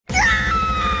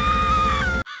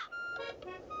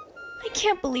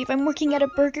can't believe I'm working at a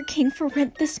Burger King for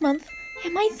rent this month.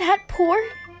 Am I that poor?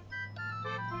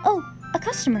 Oh, a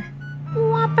customer.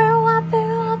 Whopper,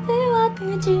 whopper, whopper,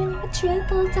 whopper, junior,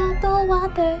 triple, double,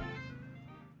 whopper.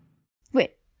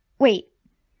 Wait.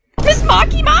 Miss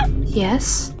Makima?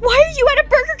 Yes? Why are you at a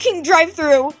Burger King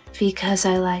drive-thru? Because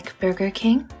I like Burger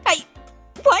King.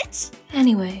 What?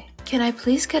 Anyway, can I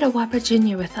please get a Whopper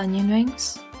Junior with onion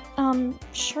rings?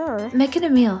 Sure. Make it a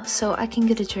meal so I can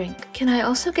get a drink. Can I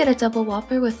also get a double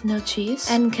Whopper with no cheese?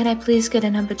 And can I please get a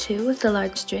number 2 with the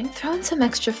large drink? Throw in some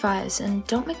extra fries and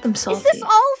don't make them salty. Is this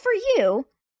all for you?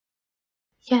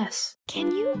 Yes.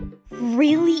 Can you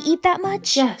really eat that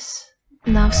much? Yes.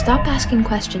 Now stop asking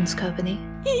questions, Kobeni.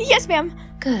 Yes, ma'am.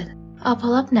 Good. I'll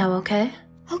pull up now, okay?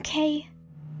 Okay.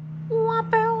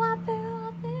 Whopper, whopper,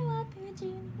 whopper, whopper,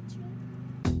 junior.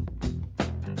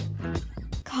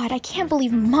 God, I can't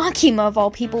believe Makima of all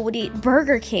people would eat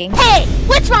Burger King. Hey,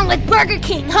 what's wrong with Burger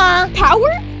King, huh?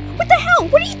 Power? What the hell?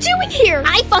 What are you doing here?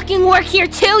 I fucking work here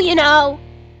too, you know.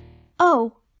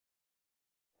 Oh.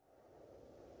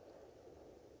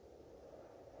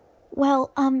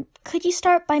 Well, could you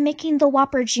start by making the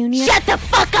Whopper Junior? Shut the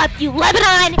fuck up, you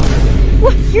Lebanon!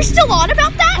 What? You're still on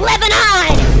about that?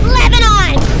 Lebanon!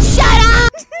 Lebanon! Shut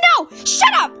up! No!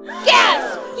 Shut up!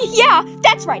 Yes! Yeah,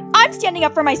 that's right. I'm standing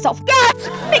up for myself. Yes!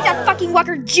 Make that fucking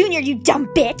Whopper Junior, you dumb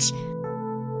bitch!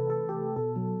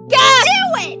 Yes!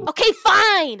 Do it! Okay,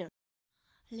 fine!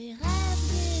 Les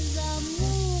rêves des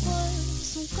amoureux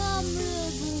sont comme le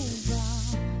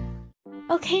boulevard.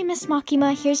 Okay, Miss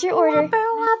Makima, here's your order. Whopper,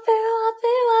 whopper,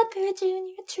 whopper, whopper,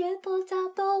 junior, triple,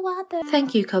 double, whopper.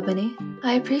 Thank you, Kobeni.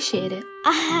 I appreciate it.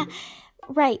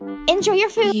 Right. Enjoy your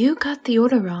food. You got the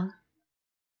order wrong.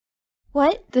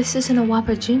 What? This isn't a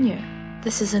Whopper Junior.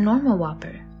 This is a normal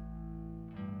Whopper.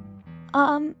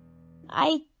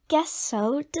 I guess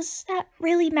so. Does that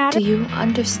really matter? Do you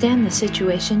understand the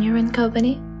situation you're in,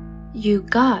 Kobeni? You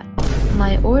got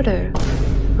my order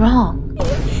wrong.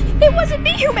 It wasn't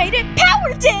me who made it!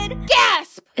 Power did!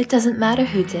 Gasp! It doesn't matter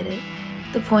who did it.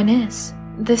 The point is,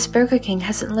 this Burger King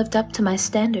hasn't lived up to my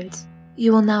standards.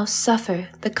 You will now suffer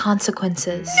the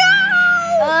consequences. No!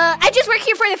 I just work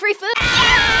here for the free food.